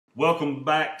Welcome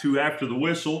back to After the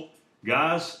Whistle.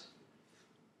 Guys,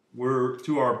 we're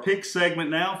to our pick segment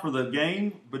now for the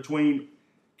game between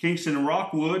Kingston and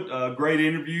Rockwood. A great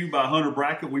interview by Hunter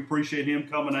Brackett. We appreciate him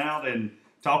coming out and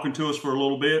talking to us for a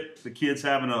little bit. The kid's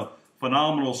having a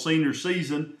phenomenal senior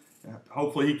season.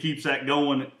 Hopefully he keeps that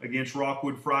going against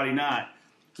Rockwood Friday night.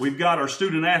 We've got our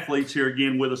student athletes here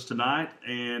again with us tonight,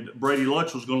 and Brady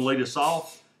Luttrell's going to lead us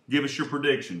off. Give us your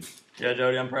predictions. Yeah,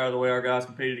 Jody, I'm proud of the way our guys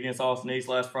competed against Austin East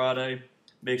last Friday.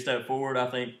 Big step forward. I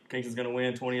think Kingston's going to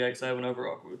win 28-7 over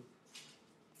Rockwood.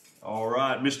 All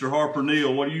right, Mr. Harper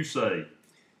Neal, what do you say?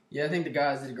 Yeah, I think the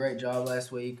guys did a great job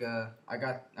last week. I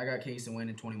got Kingston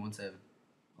winning 21-7.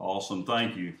 Awesome,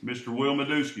 thank you. Mr. Will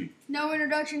Medusky. No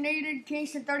introduction needed.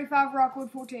 Kingston 35,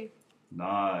 Rockwood 14.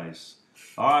 Nice.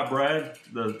 All right, Brad,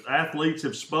 the athletes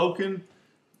have spoken.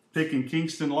 Picking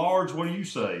Kingston large, what do you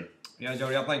say? Yeah,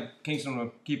 Jody, I think Kingston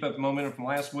will keep up the momentum from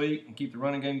last week and keep the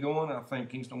running game going. I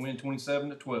think Kingston will win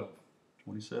 27-12.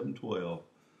 27-12. All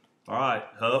right,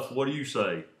 Huff, what do you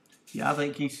say? Yeah, I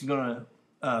think Kingston's going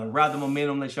to ride the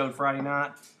momentum they showed Friday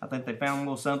night. I think they found a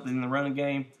little something in the running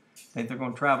game. I think they're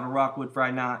going to travel to Rockwood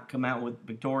Friday night, come out with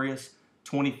victorious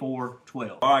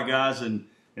 24-12. All right, guys, and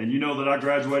you know that I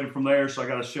graduated from there, so I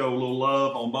got to show a little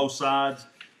love on both sides.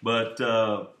 But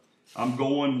I'm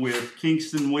going with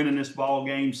Kingston winning this ball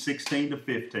game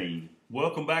 16-15.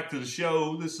 Welcome back to the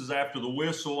show. This is After the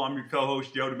Whistle. I'm your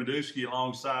co-host, Jody Medusky,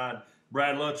 alongside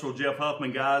Brad Luttrell, Jeff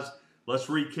Huffman. Guys, let's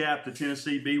recap the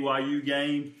Tennessee-BYU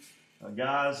game.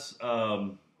 Guys,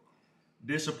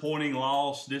 disappointing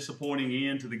loss, disappointing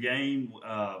end to the game.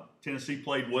 Tennessee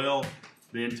played well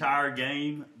the entire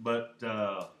game, but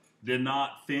did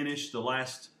not finish the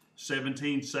last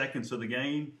 17 seconds of the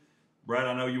game. Brad,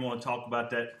 I know you want to talk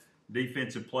about that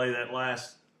defensive play, that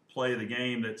last play of the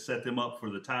game that set them up for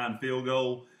the tying field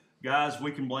goal. Guys,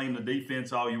 we can blame the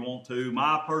defense all you want to.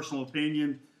 My personal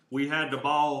opinion, we had the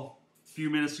ball a few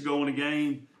minutes ago in the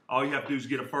game. All you have to do is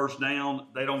get a first down.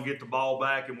 They don't get the ball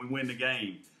back, and we win the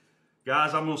game.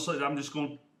 Guys, I'm just going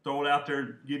to throw it out there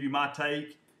and give you my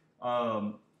take.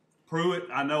 Pruitt,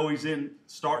 I know he's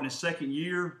starting his second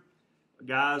year.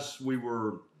 Guys, we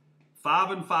were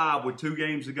 5-5 with 2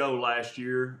 games to go last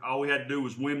year. All we had to do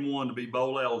was win one to be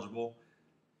bowl eligible.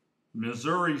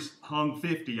 Missouri's hung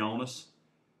 50 on us.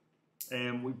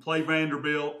 And we play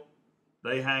Vanderbilt.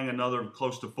 They hang another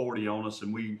close to 40 on us,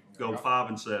 and we go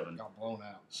 5-7. Got blown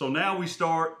out. So now we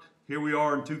start, here we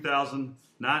are in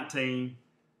 2019.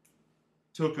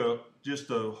 Took just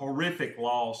a horrific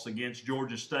loss against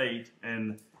Georgia State,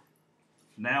 and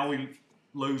now we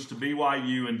lose to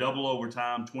BYU in double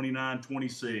overtime,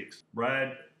 29-26.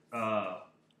 Brad,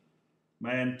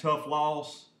 man, tough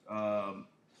loss.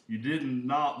 You did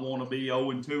not want to be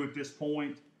 0-2 at this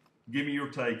point. Give me your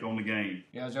take on the game.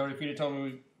 Yeah, Jody, if you'd have told me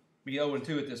we'd be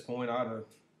 0-2 at this point,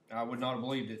 I would not have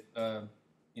believed it.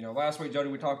 Last week, Jody,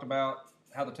 we talked about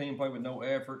how the team played with no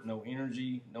effort, no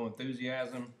energy, no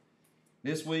enthusiasm.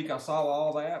 This week, I saw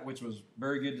all that, which was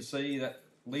very good to see. That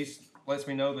at least lets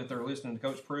me know that they're listening to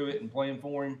Coach Pruitt and playing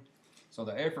for him. So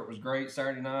the effort was great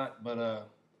Saturday night. But,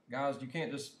 guys, you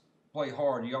can't just play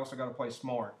hard. You also got to play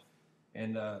smart.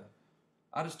 And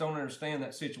I just don't understand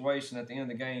that situation at the end of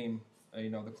the game.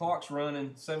 The clock's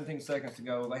running, 17 seconds to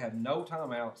go. They have no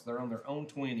timeouts. They're on their own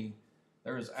 20.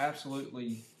 There is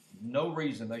absolutely no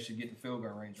reason they should get in field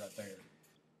goal range right there.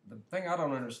 The thing I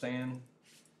don't understand,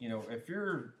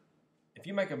 if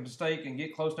you make a mistake and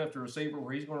get close enough to a receiver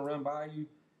where he's going to run by you,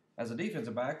 as a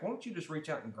defensive back, why don't you just reach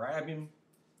out and grab him,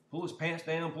 pull his pants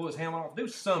down, pull his helmet off, do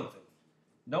something.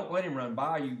 Don't let him run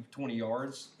by you 20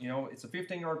 yards. It's a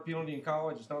 15-yard penalty in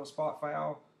college. It's not a spot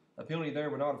foul. A penalty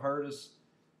there would not have hurt us.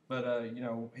 But,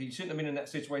 he shouldn't have been in that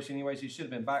situation anyways. He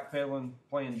should have been backpedaling,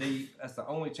 playing deep. That's the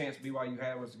only chance BYU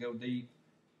had, was to go deep.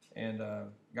 And,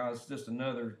 guys, just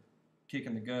another kick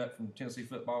in the gut from Tennessee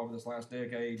football over this last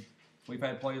decade. We've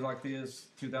had plays like this,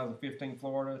 2015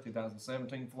 Florida,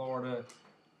 2017 Florida.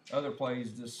 Other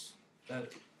plays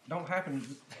that don't happen,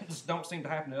 just don't seem to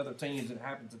happen to other teams. It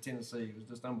happened to Tennessee. It was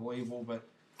just unbelievable. But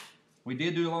we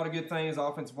did do a lot of good things. The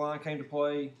offensive line came to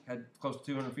play, had close to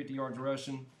 250 yards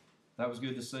rushing. That was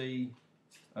good to see.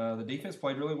 The defense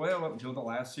played really well up until the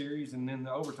last series, and then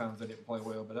the overtimes they didn't play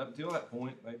well. But up until that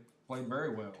point, they played very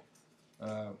well.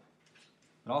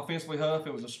 And offensively, Huff,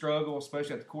 it was a struggle,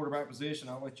 especially at the quarterback position.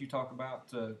 I'll let you talk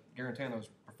about Garantano's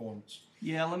performance.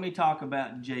 Yeah, let me talk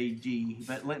about JG,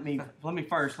 but let me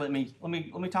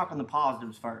talk on the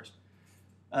positives first.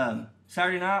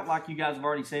 Saturday night, like you guys have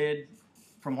already said,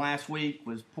 from last week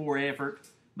was poor effort,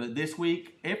 but this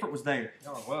week effort was there.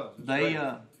 Oh, it was. They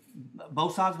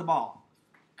both sides of the ball.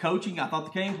 coaching, I thought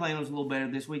the game plan was a little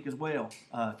better this week as well.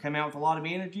 Came out with a lot of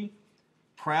energy.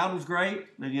 Crowd was great.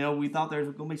 You know, we thought there was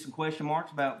going to be some question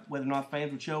marks about whether or not the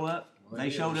fans would show up. Well, They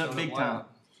yeah, showed up big time. loud.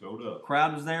 Showed up.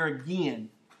 Crowd was there again,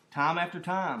 time after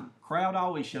time. Crowd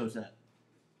always shows up.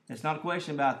 It's not a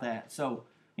question about that. So,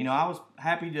 you know, I was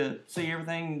happy to see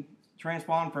everything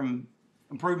transpond from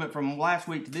improvement from last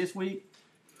week to this week.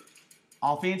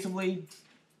 Offensively,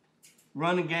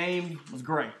 running game was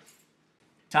great.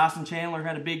 Tyson Chandler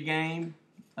had a big game.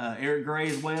 Eric Gray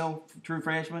as well, true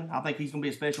freshman. I think he's going to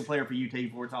be a special player for UT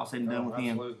before it's all said and done with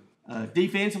him. Absolutely.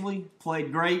 Defensively,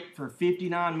 played great for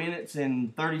 59 minutes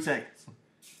and 30 seconds.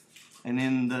 And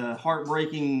then the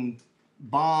heartbreaking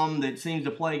bomb that seems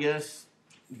to plague us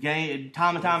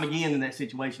time and time again in that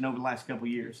situation over the last couple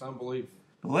of years. It's unbelievable.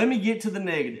 But let me get to the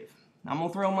negative. I'm going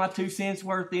to throw my 2 cents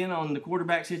worth in on the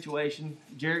quarterback situation.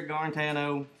 Jarrett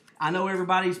Garantano. I know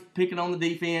everybody's picking on the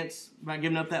defense about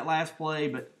giving up that last play,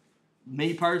 but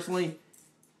me personally,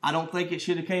 I don't think it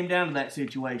should have came down to that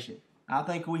situation. I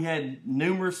think we had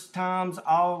numerous times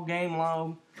all game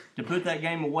long to put that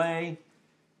game away.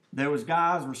 There was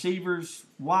guys, receivers,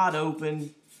 wide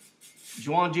open.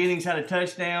 Juwan Jennings had a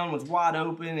touchdown, was wide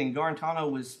open, and Garantano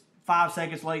was 5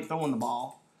 seconds late throwing the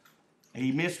ball.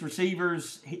 He missed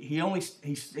receivers.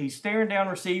 He's staring down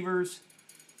receivers,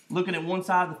 looking at one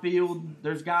side of the field.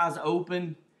 There's guys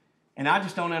open, and I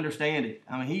just don't understand it.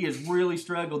 I mean, he has really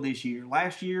struggled this year.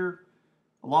 Last year,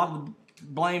 a lot of the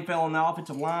blame fell on the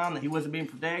offensive line that he wasn't being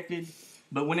protected.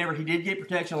 But whenever he did get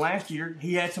protection last year,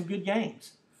 he had some good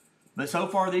games. But so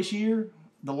far this year,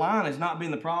 the line has not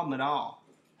been the problem at all.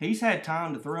 He's had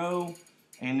time to throw,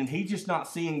 and he's just not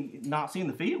seeing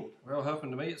the field. Well,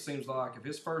 Huffman, to me, it seems like if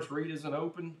his first read isn't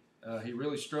open, he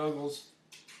really struggles.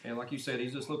 And like you said,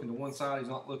 he's just looking to one side. He's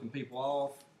not looking people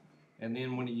off. And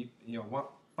then when he,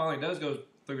 finally does go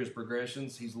through his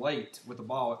progressions, he's late with the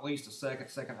ball, at least a second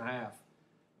and a half.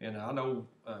 And I know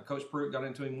Coach Pruitt got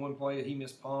into him one play. He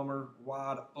missed Palmer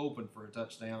wide open for a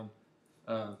touchdown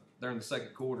during the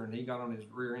second quarter, and he got on his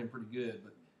rear end pretty good.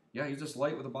 But, yeah, he's just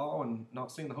late with the ball and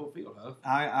not seeing the whole field, Huff.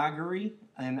 I agree.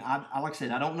 And I like I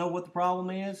said, I don't know what the problem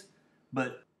is,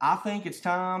 but I think it's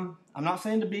time. I'm not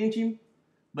saying to bench him,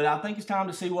 but I think it's time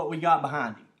to see what we got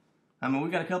behind him. I mean, we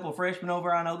got a couple of freshmen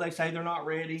over. I know they say they're not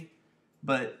ready,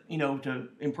 but,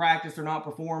 in practice they're not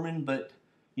performing. But,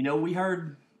 we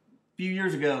heard a few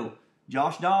years ago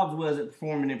Josh Dobbs wasn't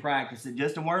performing in practice, that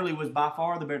Justin Worley was by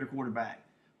far the better quarterback.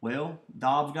 Well,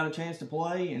 Dobbs got a chance to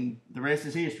play, and the rest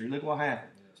is history. Look what happened.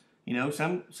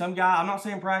 Some guy, I'm not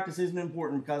saying practice isn't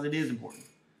important because it is important,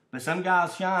 but some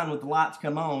guys shine with the lights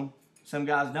come on, some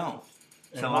guys don't.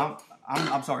 So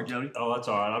I'm sorry, Jody. Oh, that's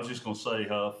all right. I was just going to say,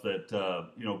 Huff, that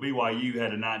BYU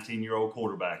had a 19-year-old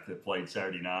quarterback that played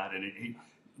Saturday night, and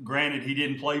granted he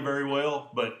didn't play very well,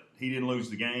 but he didn't lose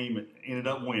the game and ended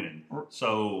up winning.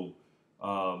 So,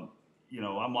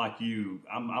 I'm like you.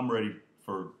 I'm ready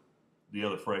for the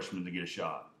other freshmen to get a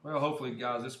shot. Well, hopefully,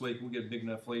 guys, this week we'll get a big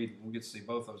enough lead. We'll get to see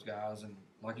both those guys. And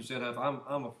like you said, Huff,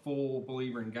 I'm a full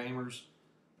believer in gamers.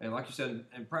 And like you said,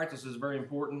 and practice is very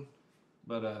important.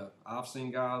 But I've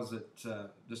seen guys that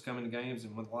just come into games,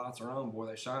 and when the lights are on, boy,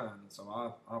 they shine. And so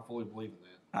I fully believe in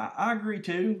that. I agree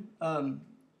too. The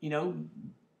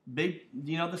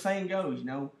saying goes,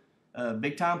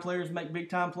 big time players make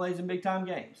big time plays in big time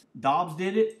games. Dobbs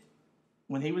did it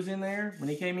when he was in there, when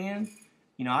he came in.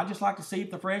 I just like to see if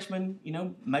the freshmen,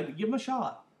 maybe give them a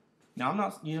shot. Now, I'm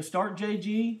not, start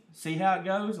JG, see how it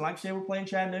goes. Like I said, we're playing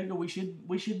Chattanooga. We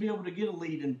should be able to get a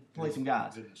lead and play some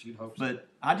guys. Goodness, you'd hope so. But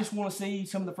I just want to see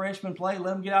some of the freshmen play.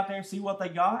 Let them get out there and see what they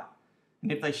got.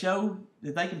 And if they show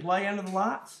that they can play under the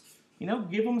lights,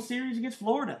 give them a series against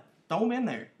Florida. Throw them in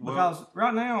there. Because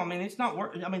right now, it's not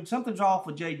working. Something's off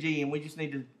with JG, and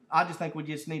I just think we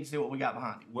just need to see what we got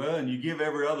behind him. Well, and you give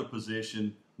every other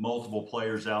position multiple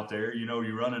players out there.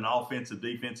 You're running offensive,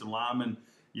 defensive linemen.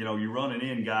 You're running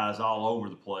in guys all over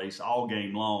the place all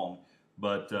game long.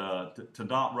 But to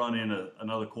not run in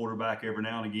another quarterback every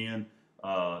now and again,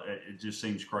 it just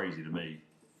seems crazy to me.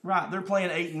 Right. They're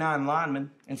playing 8 and 9 linemen,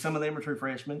 and some of them are true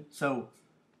freshmen. So,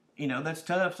 that's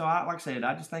tough. So, like I said,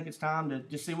 I just think it's time to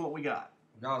just see what we got.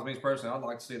 Guys, me personally, I'd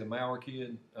like to see the Maurer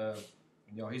kid.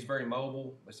 He's very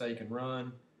mobile. They say he can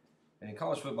run. And in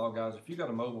college football, guys, if you got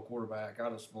a mobile quarterback, I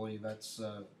just believe that's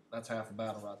half the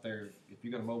battle right there. If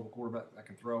you got a mobile quarterback that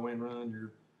can throw and run,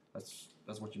 that's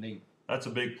what you need. That's a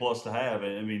big plus to have.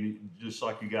 Just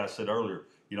like you guys said earlier,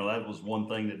 that was one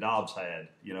thing that Dobbs had.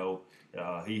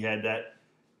 He had that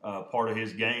part of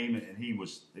his game, and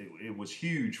it was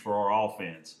huge for our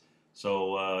offense.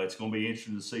 So it's going to be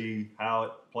interesting to see how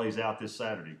it plays out this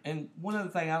Saturday. And one other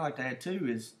thing I like to add too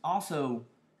is also,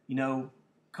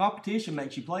 competition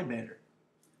makes you play better.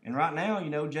 And right now, you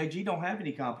know, JG don't have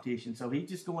any competition, so he's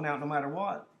just going out no matter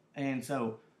what. And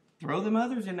so throw them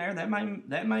others in there. That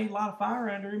may light a fire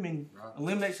under him and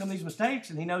eliminate some of these mistakes.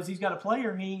 And he knows he's got a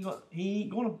player. He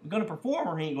ain't going to perform,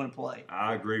 or he ain't going to play.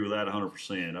 I agree with that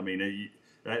 100%. I mean,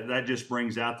 that just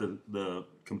brings out the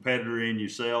competitor in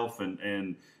yourself,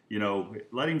 and you know,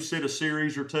 let him sit a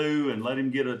series or two and let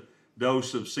him get a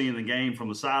dose of seeing the game from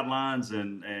the sidelines,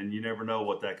 and you never know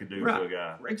what that could do to a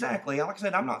guy. Exactly. Like I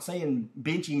said, I'm not saying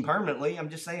bench him permanently. I'm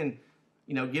just saying,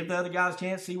 you know, give the other guys a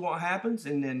chance, see what happens,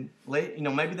 and then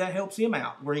maybe that helps him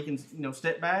out where he can, you know,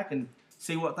 step back and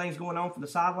see what things going on from the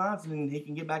sidelines, and then he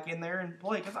can get back in there and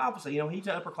play. Because obviously, you know, he's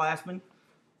an upperclassman,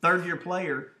 third-year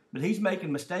player, but he's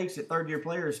making mistakes that third-year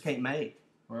players can't make.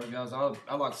 Well, guys,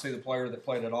 I'd like to see the player that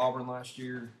played at Auburn last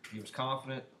year. He was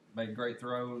confident, made great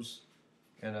throws.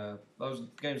 And those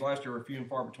games last year were few and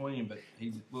far between, but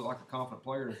he looked like a confident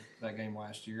player that game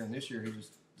last year. And this year, he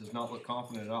just does not look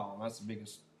confident at all. And that's the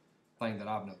biggest thing that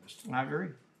I've noticed. I agree.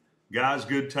 Guys,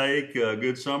 good take,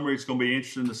 good summary. It's going to be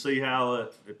interesting to see how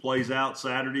it plays out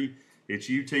Saturday. It's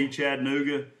UT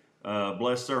Chattanooga.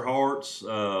 Bless their hearts.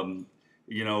 You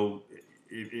know,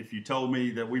 if you told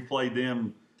me that we played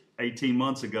them 18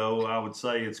 months ago, I would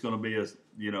say it's going to be a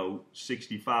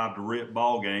 65 to rip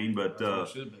ball game, but it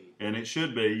should be. And it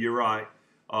should be. You're right,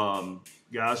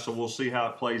 guys. So we'll see how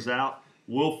it plays out.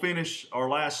 We'll finish our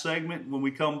last segment when we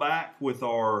come back with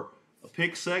our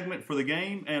pick segment for the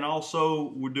game, and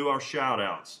also we'll do our shout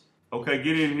outs. Okay,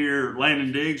 get in here,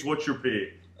 Landon Diggs. What's your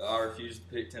pick? I refuse to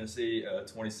pick Tennessee.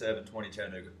 27-20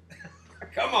 Chattanooga.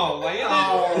 Come on,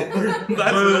 Landon.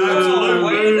 That's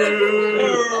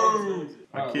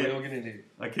We'll get in here.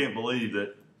 I can't believe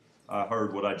that I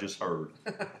heard what I just heard.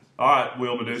 All right,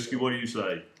 Will Meduski, what do you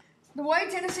say? The way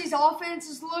Tennessee's offense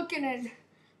is looking and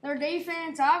their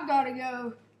defense, I've got to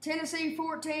go Tennessee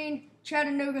 14,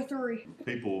 Chattanooga 3.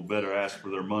 People better ask for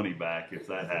their money back if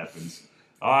that happens.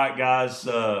 All right, guys,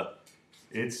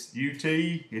 it's UT,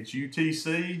 it's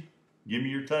UTC. Give me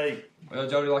your take. Well,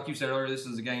 Jody, like you said earlier, this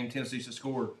is a game Tennessee should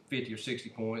score 50 or 60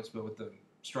 points, but with the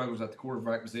struggles at the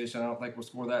quarterback position, I don't think we'll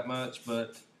score that much.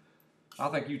 But I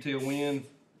think UT will win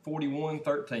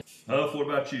 41-13. Huff, what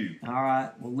about you? All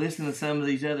right. Well, listen to some of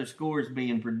these other scores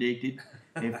being predicted.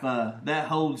 If that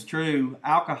holds true,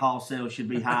 alcohol sales should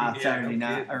be high Saturday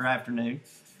night or afternoon.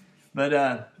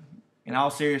 But in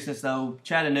all seriousness, though,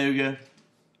 Chattanooga,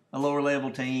 a lower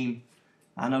level team.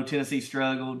 I know Tennessee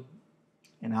struggled,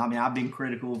 and I mean I've been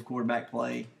critical of quarterback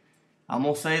play. I'm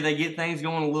gonna say they get things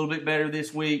going a little bit better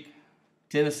this week.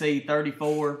 Tennessee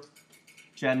 34,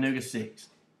 Chattanooga 6.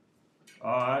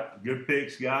 All right, good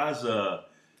picks, guys.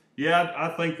 Yeah, I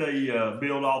think they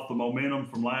build off the momentum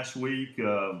from last week.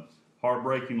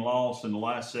 Heartbreaking loss in the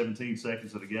last 17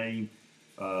 seconds of the game.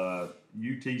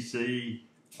 UTC,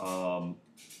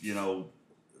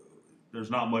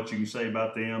 there's not much you can say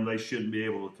about them. They shouldn't be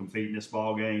able to compete in this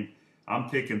ball game. I'm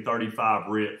picking 35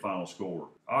 RIT final score.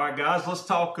 All right, guys, let's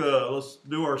talk. Let's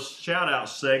do our shout-out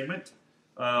segment.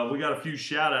 We got a few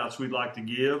shout-outs we'd like to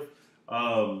give.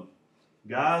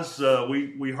 Guys,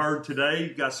 we heard today,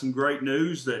 got some great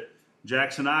news that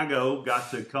Jackson Igo got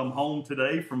to come home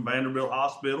today from Vanderbilt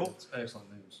Hospital. That's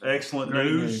excellent news. Excellent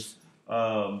news.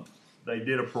 They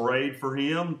did a parade for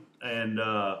him, and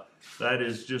that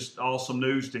is just awesome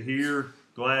news to hear.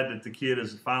 Glad that the kid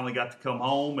has finally got to come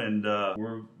home, and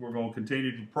we're going to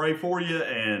continue to pray for you,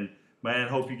 and man,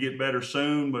 hope you get better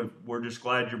soon, but we're just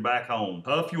glad you're back home.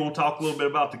 Huff, you want to talk a little bit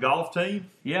about the golf team?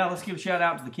 Yeah, let's give a shout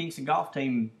out to the Kingston golf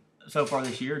team so far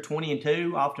this year.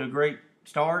 20-2, off to a great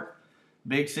start.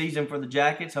 Big season for the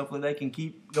Jackets. Hopefully they can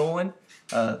keep going.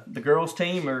 The girls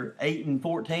team are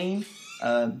 8-14,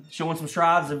 showing some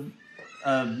strides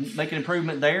of making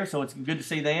improvement there. So it's good to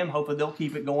see them. Hopefully they'll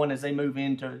keep it going as they move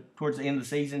towards the end of the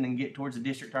season and get towards the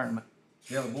district tournament.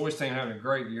 Yeah, the boys team having a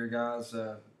great year, guys.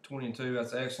 20-2,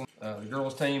 that's excellent. The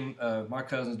girls team, my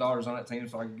cousin's daughter's on that team,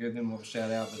 so I can give them a little shout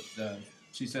out. But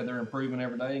she said they're improving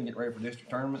every day and getting ready for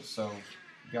district tournaments. So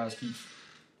you guys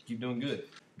keep doing good.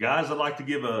 Guys, I'd like to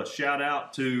give a shout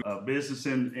out to a business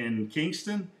in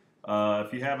Kingston.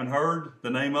 If you haven't heard, the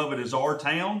name of it is Our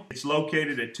Town. It's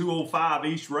located at 205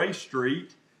 East Ray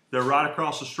Street. They're right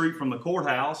across the street from the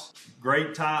courthouse.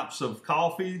 Great types of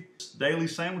coffee, daily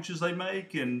sandwiches they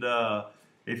make. And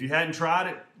if you hadn't tried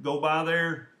it, go by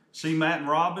there, see Matt and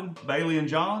Robin, Bailey and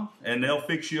John, and they'll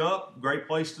fix you up. Great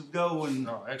place to go and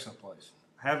excellent place.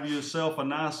 Have yourself a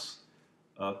nice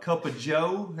cup of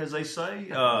joe, as they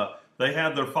say. They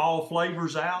have their fall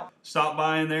flavors out. Stop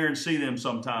by in there and see them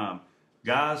sometime.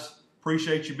 Guys,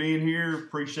 appreciate you being here.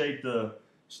 Appreciate the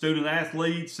student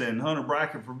athletes, and Hunter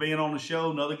Brackett for being on the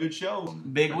show. Another good show.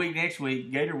 Big week next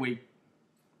week, Gator week.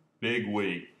 Big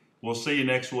week. We'll see you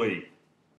next week.